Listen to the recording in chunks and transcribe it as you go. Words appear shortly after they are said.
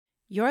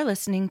You're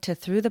listening to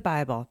Through the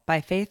Bible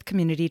by Faith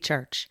Community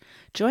Church.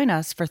 Join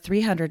us for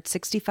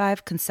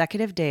 365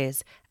 consecutive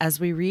days as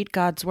we read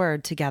God's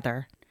Word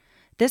together.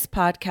 This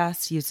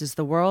podcast uses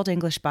the World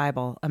English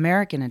Bible,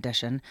 American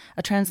Edition,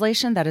 a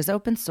translation that is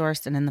open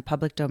source and in the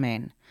public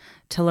domain.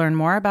 To learn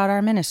more about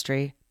our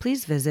ministry,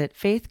 please visit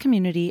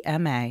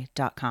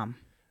faithcommunityma.com.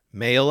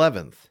 May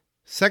 11th,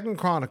 2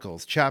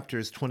 Chronicles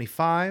chapters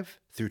 25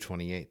 through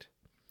 28.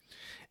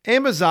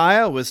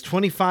 Amaziah was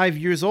 25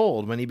 years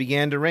old when he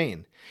began to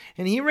reign,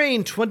 and he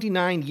reigned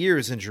 29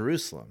 years in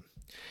Jerusalem.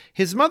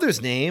 His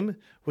mother's name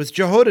was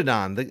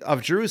Jehohanan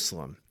of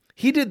Jerusalem.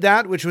 He did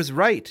that which was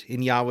right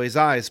in Yahweh's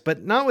eyes,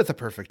 but not with a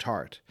perfect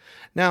heart.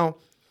 Now,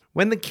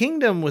 when the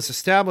kingdom was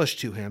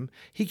established to him,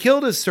 he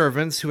killed his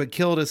servants who had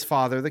killed his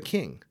father the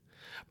king.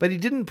 But he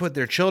didn't put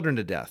their children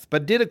to death,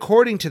 but did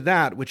according to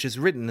that which is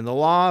written in the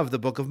law of the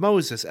book of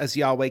Moses, as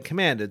Yahweh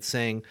commanded,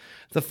 saying,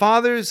 "The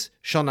fathers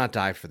shall not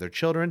die for their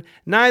children,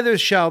 neither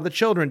shall the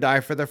children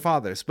die for their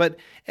fathers, but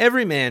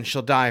every man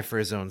shall die for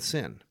his own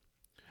sin."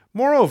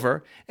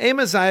 Moreover,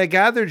 Amaziah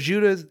gathered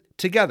Judah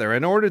together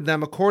and ordered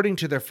them according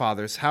to their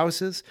fathers'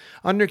 houses,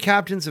 under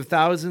captains of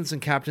thousands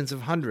and captains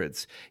of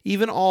hundreds,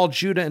 even all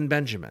Judah and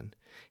Benjamin.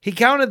 He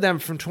counted them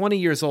from 20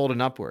 years old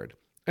and upward,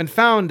 and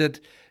found that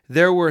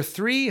there were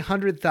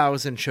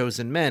 300,000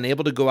 chosen men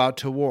able to go out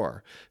to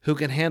war, who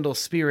can handle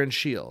spear and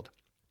shield.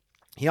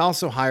 He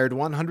also hired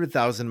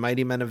 100,000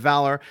 mighty men of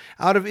valor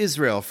out of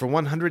Israel for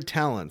 100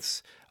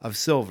 talents of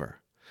silver.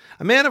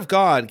 A man of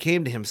God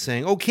came to him,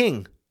 saying, "O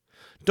king,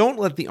 don't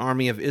let the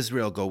army of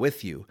Israel go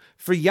with you,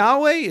 for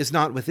Yahweh is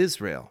not with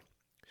Israel,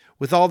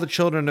 with all the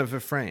children of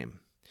Ephraim.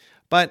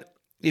 But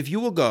if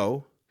you will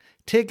go,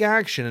 take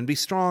action and be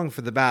strong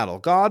for the battle.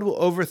 God will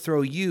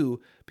overthrow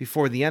you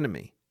before the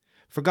enemy.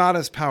 For God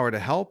has power to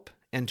help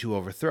and to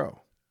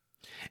overthrow."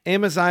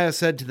 Amaziah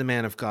said to the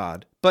man of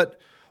God, "But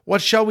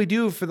what shall we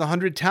do for the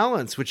 100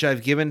 talents which I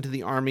have given to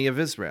the army of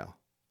Israel?"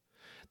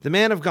 The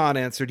man of God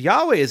answered,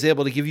 "Yahweh is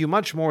able to give you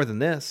much more than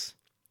this."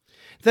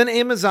 Then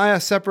Amaziah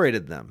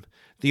separated them,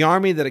 the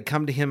army that had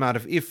come to him out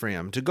of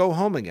Ephraim, to go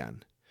home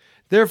again.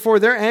 Therefore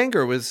their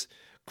anger was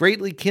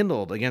greatly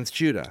kindled against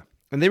Judah,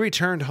 and they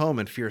returned home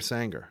in fierce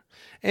anger.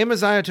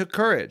 Amaziah took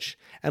courage,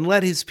 and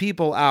led his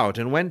people out,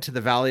 and went to the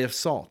valley of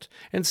Salt,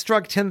 and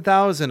struck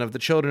 10,000 of the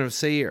children of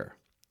Seir.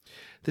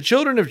 The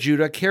children of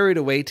Judah carried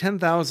away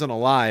 10,000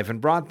 alive,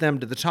 and brought them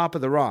to the top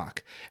of the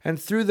rock,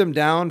 and threw them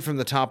down from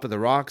the top of the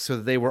rock, so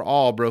that they were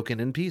all broken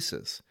in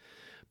pieces.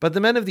 But the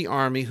men of the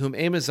army whom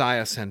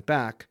Amaziah sent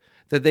back,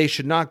 that they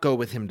should not go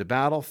with him to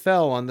battle,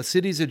 fell on the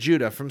cities of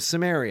Judah from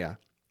Samaria,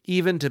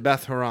 even to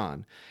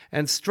Beth-horon,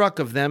 and struck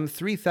of them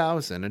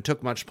 3,000, and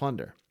took much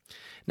plunder.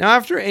 Now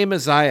after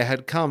Amaziah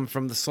had come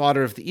from the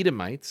slaughter of the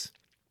Edomites,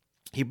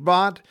 he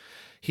brought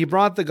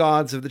the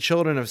gods of the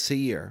children of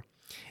Seir,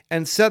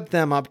 and set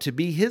them up to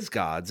be his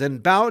gods,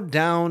 and bowed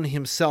down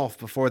himself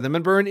before them,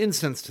 and burned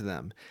incense to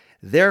them.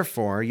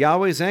 Therefore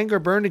Yahweh's anger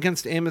burned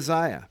against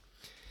Amaziah.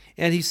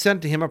 And he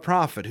sent to him a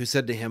prophet, who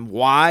said to him,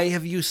 "Why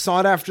have you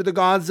sought after the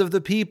gods of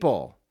the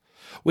people,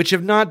 which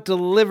have not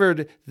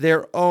delivered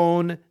their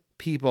own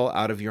people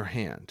out of your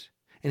hand?"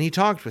 And he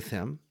talked with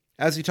him.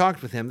 As he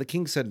talked with him, the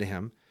king said to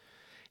him,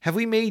 "Have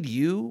we made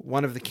you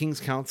one of the king's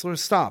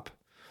counselors? Stop.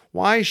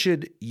 Why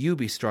should you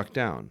be struck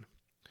down?"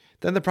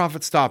 Then the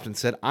prophet stopped and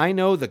said, "I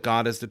know that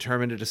God has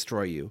determined to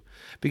destroy you,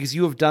 because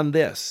you have done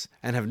this,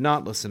 and have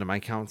not listened to my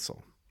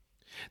counsel."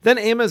 Then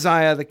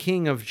Amaziah, the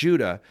king of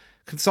Judah,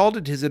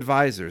 consulted his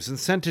advisers, and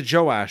sent to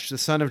Joash, the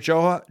son of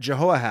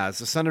Jehoahaz,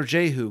 the son of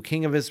Jehu,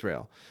 king of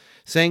Israel,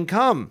 saying,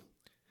 "Come,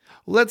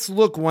 let's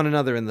look one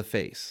another in the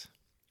face."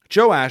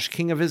 Joash,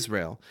 king of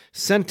Israel,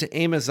 sent to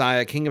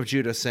Amaziah, king of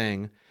Judah,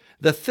 saying,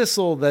 "The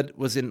thistle that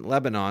was in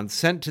Lebanon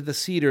sent to the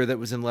cedar that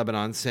was in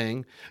Lebanon,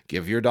 saying,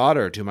 'Give your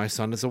daughter to my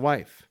son as a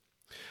wife.'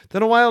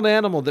 Then a wild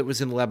animal that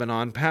was in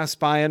Lebanon passed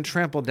by and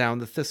trampled down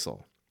the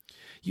thistle.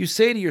 You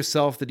say to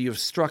yourself that you have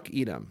struck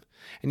Edom,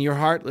 and your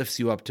heart lifts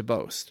you up to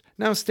boast.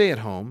 Now stay at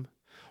home.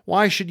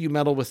 Why should you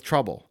meddle with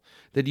trouble,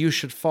 that you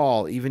should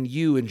fall, even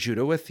you and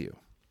Judah with you?"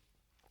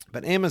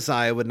 But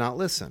Amaziah would not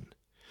listen,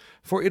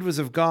 for it was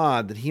of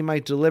God that he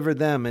might deliver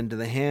them into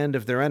the hand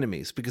of their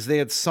enemies, because they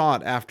had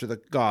sought after the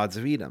gods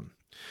of Edom.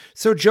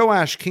 So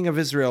Joash, king of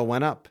Israel,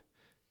 went up,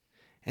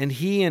 and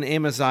he and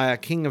Amaziah,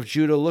 king of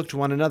Judah, looked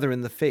one another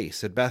in the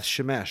face at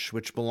Beth-shemesh,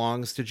 which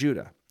belongs to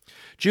Judah.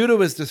 Judah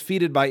was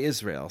defeated by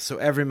Israel, so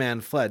every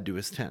man fled to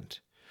his tent.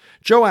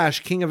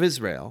 Joash, king of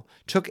Israel,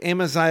 took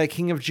Amaziah,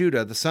 king of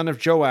Judah, the son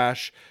of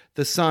Joash,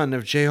 the son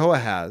of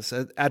Jehoahaz,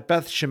 at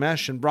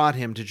Beth-shemesh, and brought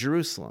him to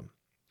Jerusalem,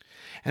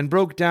 and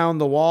broke down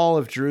the wall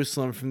of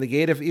Jerusalem from the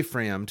gate of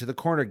Ephraim to the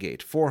corner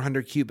gate,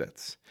 400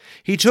 cubits.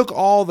 He took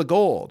all the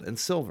gold and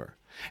silver,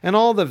 and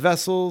all the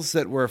vessels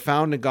that were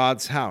found in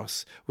God's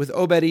house, with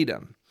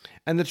Obed-Edom,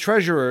 and the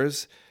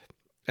treasures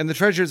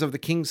of the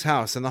king's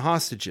house, and the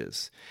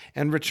hostages,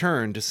 and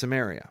returned to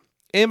Samaria.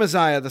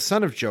 Amaziah, the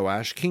son of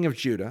Joash, king of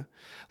Judah,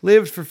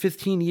 lived for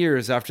 15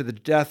 years after the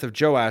death of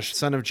Joash,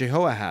 son of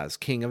Jehoahaz,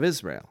 king of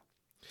Israel.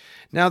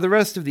 Now the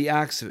rest of the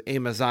acts of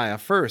Amaziah,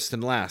 first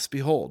and last,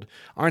 behold,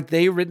 aren't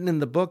they written in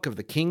the book of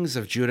the kings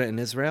of Judah and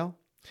Israel?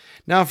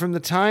 Now from the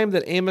time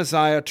that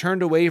Amaziah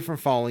turned away from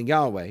following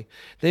Yahweh,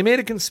 they made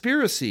a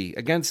conspiracy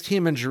against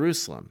him in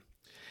Jerusalem.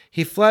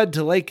 He fled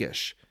to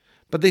Lachish,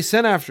 but they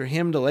sent after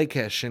him to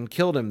Lachish and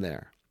killed him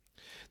there.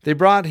 They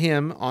brought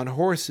him on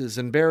horses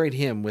and buried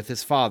him with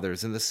his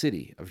fathers in the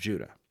city of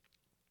Judah.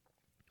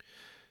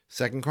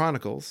 2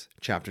 Chronicles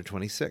chapter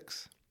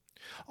 26.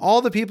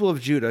 All the people of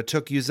Judah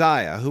took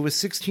Uzziah, who was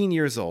 16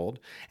 years old,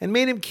 and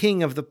made him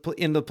king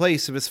in the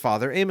place of his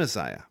father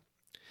Amaziah.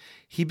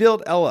 He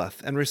built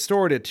Elath and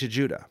restored it to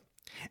Judah.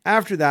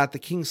 After that, the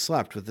king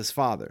slept with his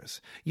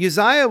fathers.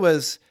 Uzziah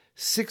was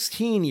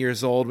 16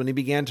 years old when he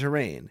began to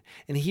reign,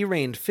 and he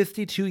reigned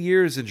 52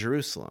 years in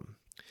Jerusalem.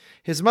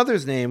 His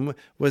mother's name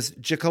was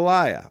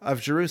Jechaliah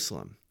of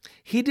Jerusalem.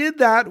 He did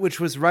that which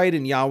was right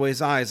in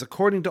Yahweh's eyes,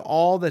 according to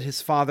all that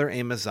his father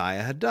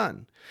Amaziah had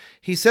done.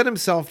 He set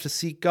himself to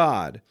seek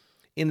God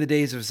in the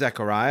days of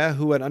Zechariah,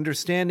 who had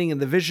understanding in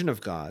the vision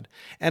of God,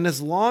 and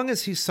as long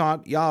as he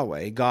sought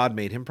Yahweh, God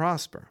made him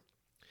prosper.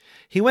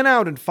 He went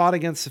out and fought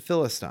against the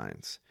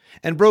Philistines,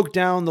 and broke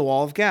down the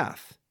wall of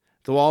Gath,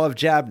 the wall of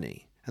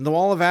Jabneh, and the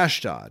wall of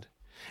Ashdod.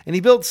 And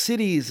he built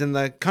cities in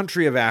the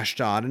country of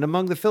Ashdod and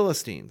among the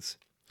Philistines.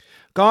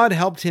 God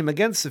helped him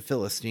against the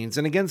Philistines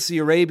and against the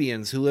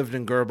Arabians who lived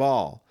in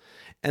Gerbal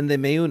and the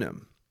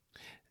Meunim.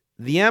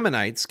 The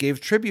Ammonites gave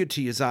tribute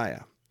to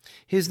Uzziah.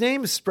 His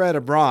name spread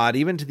abroad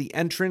even to the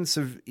entrance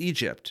of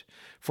Egypt,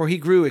 for he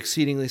grew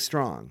exceedingly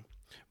strong.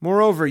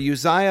 Moreover,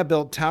 Uzziah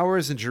built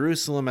towers in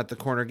Jerusalem at the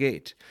corner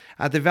gate,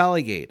 at the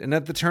valley gate, and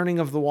at the turning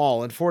of the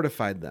wall, and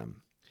fortified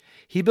them.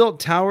 He built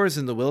towers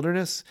in the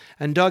wilderness,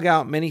 and dug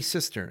out many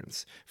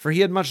cisterns, for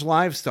he had much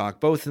livestock,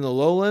 both in the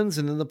lowlands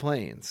and in the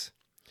plains.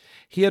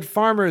 He had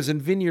farmers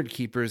and vineyard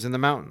keepers in the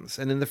mountains,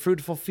 and in the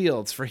fruitful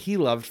fields, for he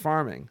loved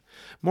farming.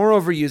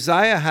 Moreover,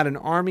 Uzziah had an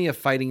army of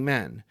fighting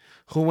men,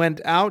 who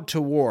went out to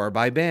war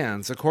by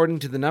bands, according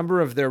to the number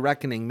of their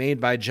reckoning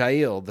made by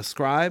Jael the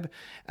scribe,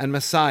 and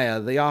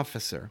Messiah the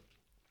officer,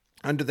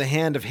 under the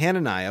hand of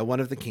Hananiah, one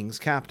of the king's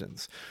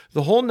captains.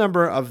 The whole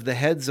number of the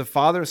heads of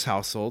fathers'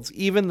 households,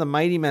 even the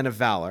mighty men of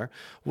valor,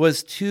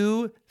 was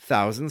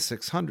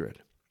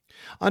 2,600.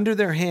 Under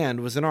their hand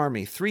was an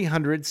army,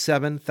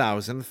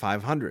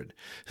 307,500,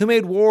 who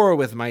made war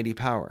with mighty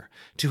power,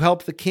 to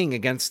help the king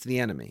against the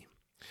enemy.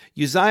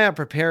 Uzziah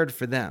prepared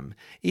for them,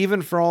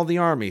 even for all the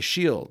army,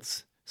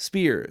 shields,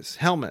 spears,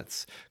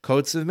 helmets,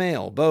 coats of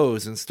mail,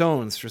 bows, and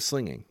stones for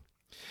slinging.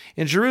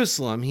 In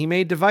Jerusalem he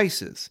made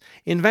devices,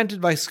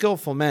 invented by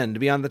skillful men, to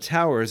be on the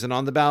towers and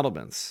on the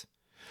battlements,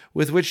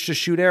 with which to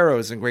shoot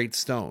arrows and great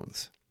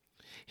stones.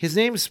 His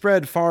name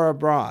spread far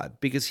abroad,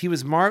 because he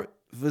was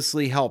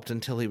marvelously helped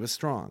until he was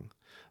strong.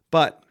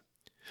 But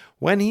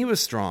when he was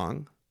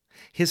strong,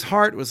 his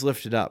heart was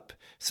lifted up,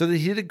 so that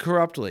he did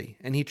corruptly,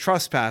 and he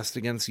trespassed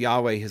against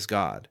Yahweh his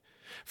God.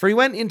 For he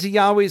went into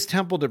Yahweh's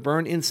temple to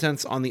burn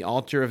incense on the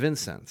altar of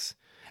incense.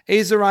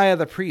 Azariah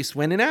the priest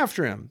went in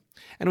after him,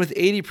 and with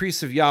 80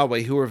 priests of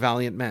Yahweh who were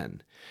valiant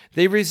men.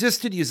 They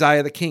resisted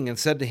Uzziah the king and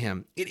said to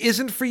him, "It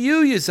isn't for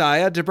you,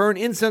 Uzziah, to burn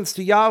incense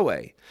to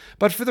Yahweh,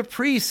 but for the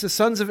priests, the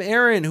sons of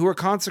Aaron, who are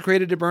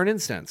consecrated to burn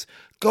incense.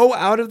 Go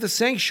out of the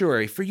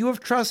sanctuary, for you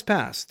have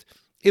trespassed.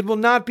 It will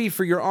not be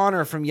for your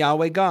honor from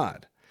Yahweh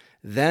God."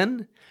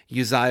 Then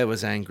Uzziah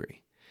was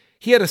angry.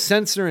 He had a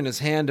censer in his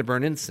hand to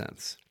burn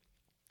incense.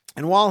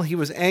 And while he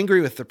was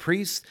angry with the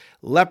priests,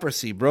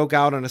 leprosy broke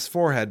out on his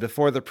forehead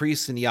before the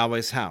priests in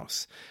Yahweh's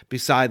house,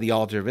 beside the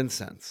altar of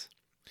incense.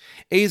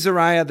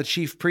 Azariah the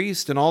chief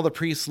priest and all the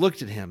priests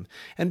looked at him,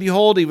 and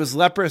behold, he was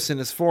leprous in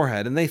his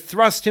forehead, and they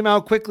thrust him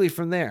out quickly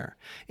from there.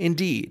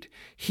 Indeed,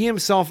 he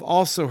himself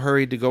also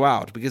hurried to go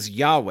out, because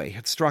Yahweh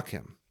had struck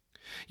him.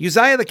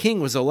 Uzziah the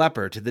king was a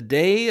leper to the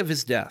day of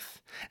his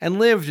death, and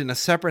lived in a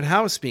separate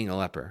house, being a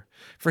leper,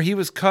 for he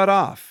was cut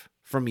off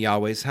from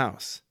Yahweh's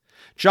house.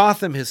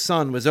 Jotham his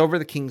son was over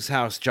the king's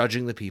house,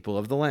 judging the people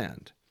of the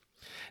land.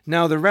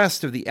 Now the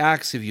rest of the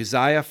acts of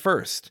Uzziah,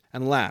 first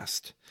and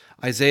last,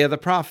 Isaiah the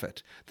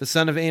prophet, the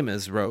son of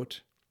Amoz,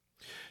 wrote.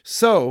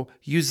 So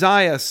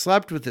Uzziah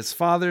slept with his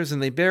fathers,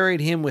 and they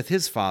buried him with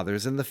his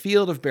fathers in the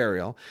field of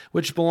burial,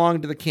 which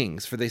belonged to the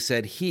kings, for they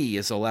said, "He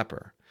is a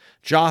leper."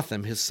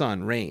 Jotham his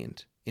son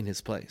reigned in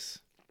his place.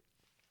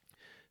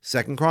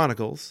 2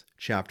 Chronicles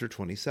chapter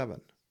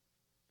 27.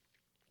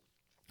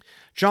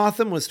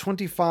 Jotham was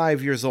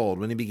 25 years old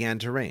when he began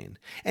to reign,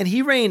 and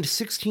he reigned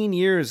 16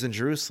 years in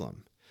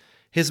Jerusalem.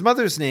 His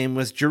mother's name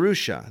was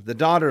Jerusha, the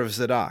daughter of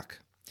Zadok.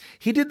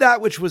 He did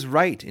that which was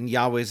right in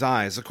Yahweh's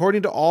eyes,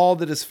 according to all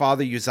that his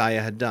father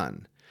Uzziah had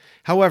done.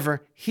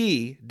 However,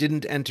 he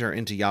didn't enter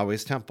into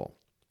Yahweh's temple.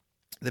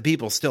 The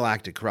people still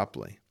acted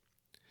corruptly.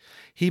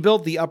 He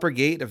built the upper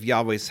gate of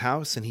Yahweh's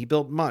house, and he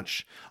built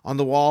much on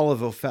the wall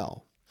of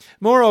Ophel.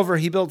 Moreover,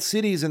 he built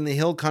cities in the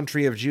hill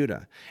country of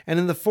Judah, and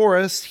in the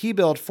forest he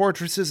built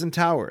fortresses and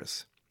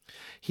towers.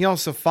 He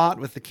also fought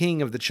with the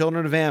king of the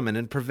children of Ammon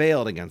and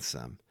prevailed against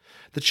them.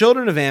 The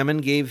children of Ammon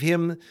gave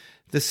him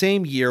the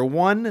same year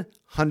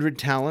 100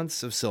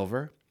 talents of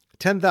silver,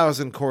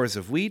 10,000 cores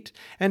of wheat,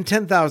 and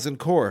 10,000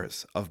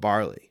 cores of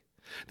barley.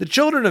 The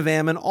children of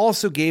Ammon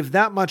also gave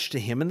that much to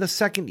him in the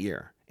 2nd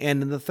year,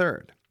 and in the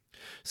 3rd.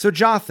 So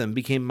Jotham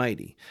became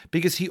mighty,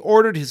 because he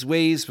ordered his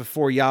ways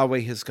before Yahweh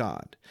his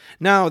God.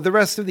 Now the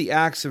rest of the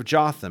acts of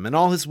Jotham, and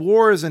all his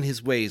wars and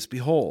his ways,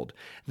 behold,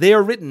 they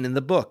are written in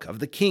the book of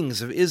the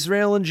kings of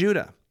Israel and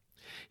Judah.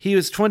 He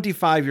was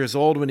 25 years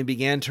old when he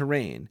began to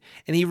reign,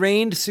 and he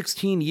reigned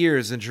 16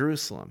 years in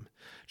Jerusalem.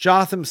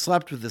 Jotham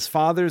slept with his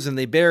fathers, and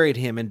they buried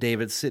him in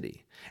David's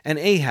city. And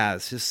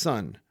Ahaz, his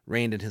son,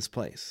 reigned in his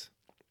place.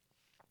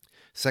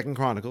 2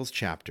 Chronicles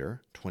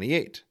chapter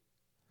 28.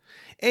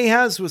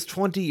 Ahaz was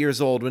 20 years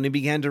old when he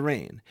began to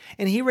reign,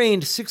 and he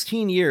reigned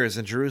 16 years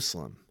in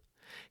Jerusalem.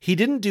 He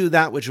didn't do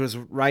that which was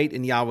right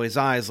in Yahweh's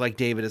eyes like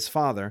David his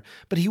father,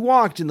 but he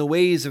walked in the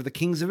ways of the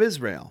kings of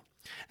Israel,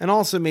 and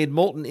also made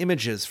molten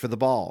images for the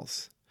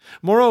Baals.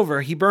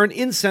 Moreover, he burned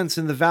incense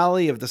in the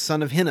valley of the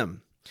son of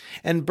Hinnom,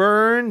 and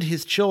burned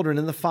his children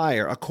in the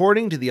fire,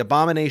 according to the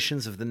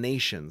abominations of the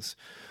nations,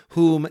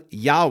 whom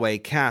Yahweh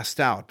cast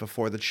out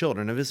before the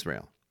children of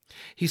Israel.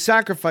 He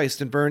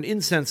sacrificed and burned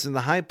incense in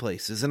the high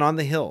places and on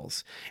the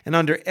hills, and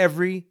under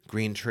every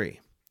green tree.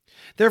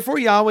 Therefore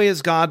Yahweh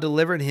his God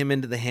delivered him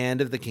into the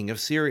hand of the king of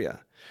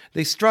Syria.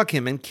 They struck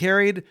him and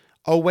carried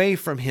away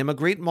from him a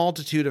great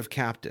multitude of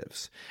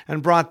captives,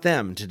 and brought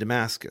them to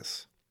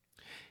Damascus.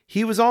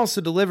 He was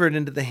also delivered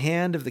into the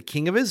hand of the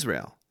king of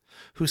Israel,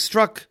 who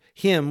struck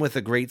him with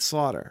a great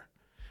slaughter.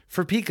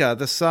 For Pekah,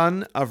 the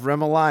son of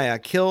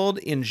Remaliah, killed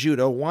in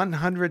Judah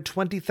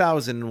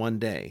 120,000 in one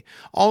day,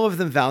 all of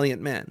them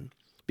valiant men,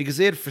 because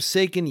they had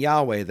forsaken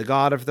Yahweh, the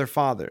God of their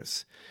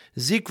fathers.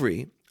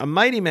 Zichri, a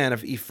mighty man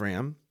of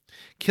Ephraim,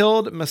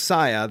 killed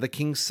Messiah, the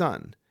king's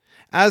son,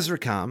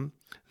 Azrikam,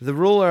 the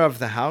ruler of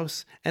the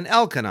house, and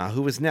Elkanah,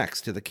 who was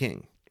next to the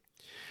king.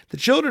 The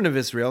children of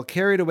Israel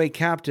carried away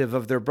captive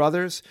of their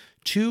brothers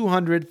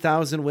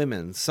 200,000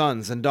 women,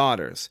 sons, and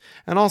daughters,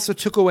 and also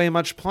took away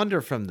much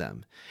plunder from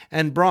them,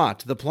 and brought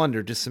the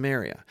plunder to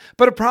Samaria.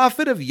 But a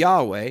prophet of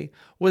Yahweh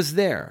was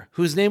there,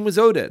 whose name was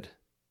Oded.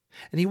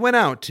 And he went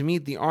out to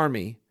meet the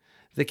army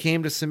that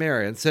came to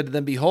Samaria, and said to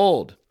them,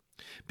 Behold,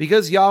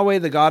 because Yahweh,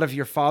 the God of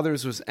your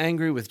fathers, was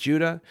angry with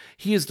Judah,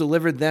 he has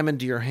delivered them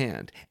into your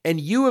hand,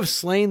 and you have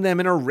slain them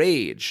in a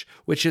rage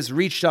which has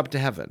reached up to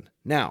heaven.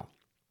 Now,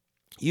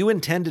 you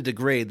intend to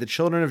degrade the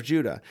children of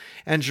Judah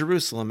and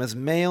Jerusalem as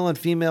male and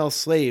female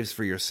slaves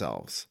for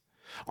yourselves.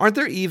 Aren't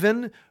there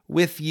even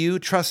with you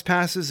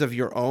trespasses of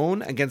your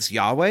own against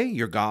Yahweh,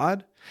 your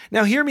God?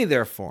 Now hear me,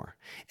 therefore,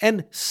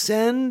 and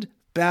send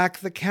back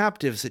the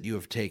captives that you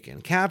have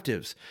taken,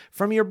 captives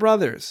from your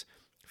brothers,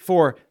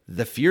 for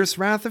the fierce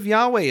wrath of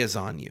Yahweh is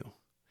on you.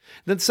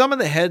 Then some of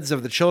the heads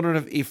of the children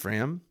of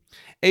Ephraim,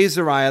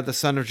 Azariah the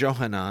son of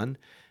Johanan,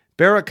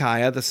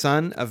 Berechiah the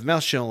son of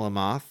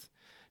Meshillemoth,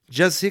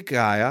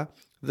 Jezekiah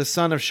the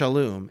son of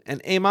Shallum,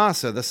 and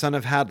Amasa the son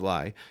of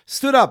Hadlai,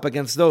 stood up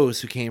against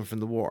those who came from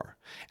the war,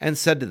 and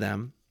said to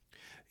them,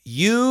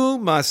 You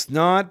must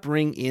not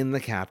bring in the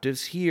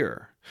captives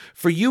here,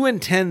 for you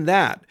intend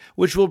that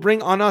which will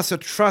bring on us a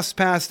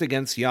trespass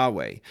against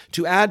Yahweh,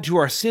 to add to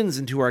our sins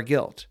and to our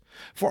guilt.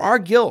 For our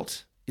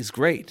guilt is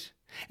great,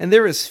 and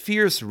there is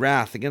fierce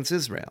wrath against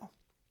Israel.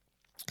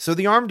 So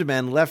the armed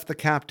men left the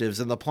captives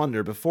and the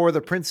plunder before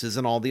the princes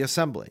and all the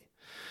assembly.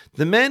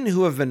 The men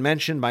who have been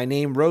mentioned by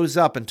name rose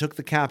up and took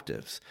the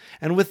captives,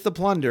 and with the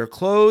plunder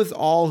clothed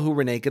all who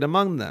were naked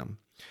among them,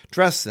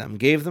 dressed them,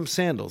 gave them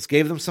sandals,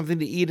 gave them something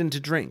to eat and to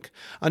drink,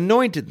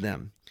 anointed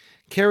them,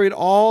 carried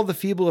all the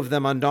feeble of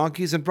them on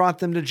donkeys, and brought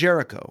them to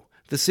Jericho,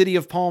 the city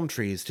of palm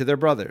trees, to their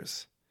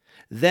brothers.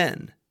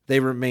 Then they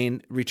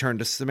returned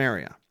to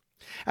Samaria.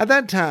 At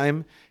that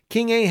time,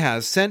 King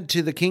Ahaz sent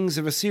to the kings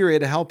of Assyria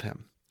to help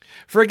him.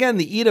 For again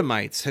the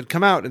Edomites had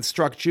come out and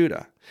struck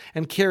Judah,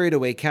 and carried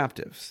away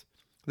captives.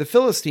 The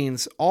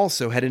Philistines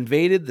also had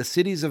invaded the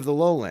cities of the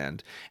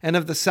lowland and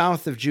of the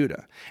south of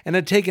Judah, and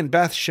had taken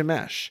Beth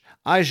Shemesh,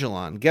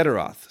 Aijalon,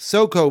 Gederoth,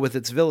 Soko with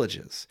its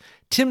villages,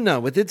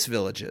 Timnah with its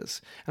villages,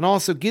 and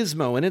also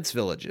Gizmo and its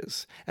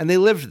villages, and they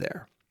lived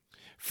there.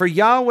 For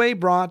Yahweh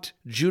brought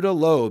Judah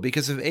low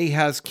because of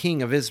Ahaz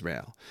king of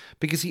Israel,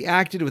 because he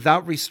acted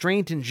without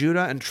restraint in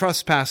Judah and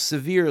trespassed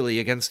severely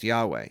against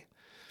Yahweh.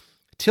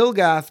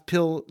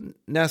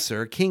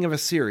 Tilgath-Pilneser, king of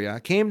Assyria,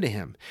 came to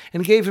him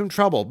and gave him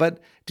trouble, but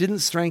didn't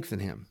strengthen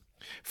him.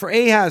 For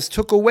Ahaz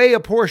took away a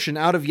portion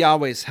out of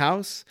Yahweh's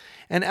house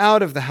and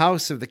out of the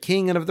house of the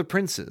king and of the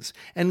princes,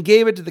 and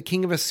gave it to the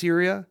king of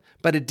Assyria,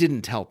 but it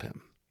didn't help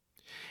him.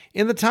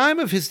 In the time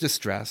of his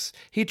distress,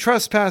 he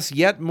trespassed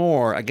yet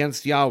more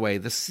against Yahweh,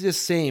 this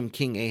same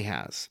King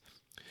Ahaz.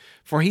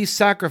 For he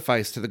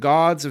sacrificed to the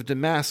gods of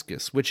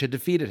Damascus, which had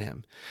defeated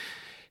him.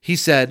 He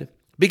said,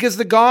 Because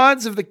the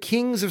gods of the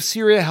kings of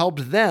Syria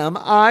helped them,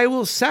 I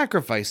will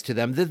sacrifice to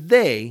them, that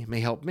they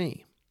may help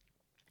me.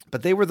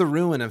 But they were the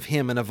ruin of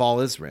him and of all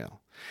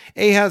Israel.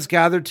 Ahaz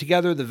gathered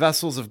together the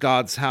vessels of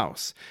God's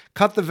house,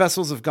 cut the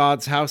vessels of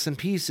God's house in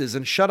pieces,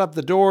 and shut up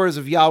the doors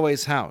of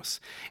Yahweh's house.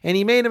 And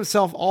he made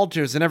himself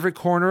altars in every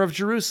corner of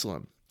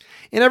Jerusalem.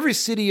 In every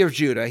city of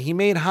Judah he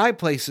made high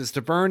places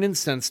to burn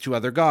incense to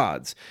other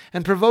gods,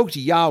 and provoked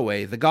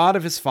Yahweh, the God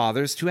of his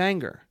fathers, to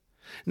anger.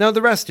 Now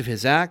the rest of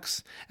his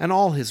acts, and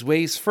all his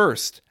ways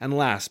first and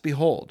last,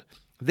 behold,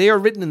 they are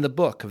written in the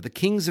book of the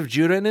kings of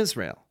Judah and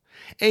Israel.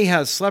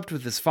 Ahaz slept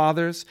with his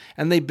fathers,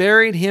 and they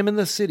buried him in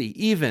the city,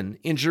 even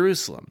in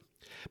Jerusalem,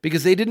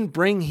 because they didn't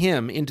bring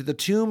him into the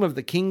tomb of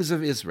the kings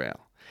of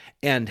Israel.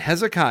 And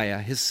Hezekiah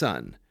his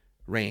son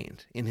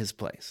reigned in his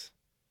place.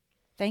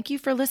 Thank you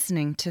for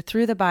listening to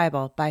Through the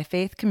Bible by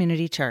Faith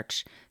Community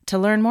Church. To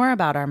learn more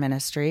about our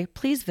ministry,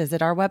 please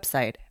visit our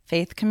website,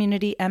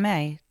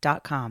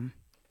 faithcommunityma.com.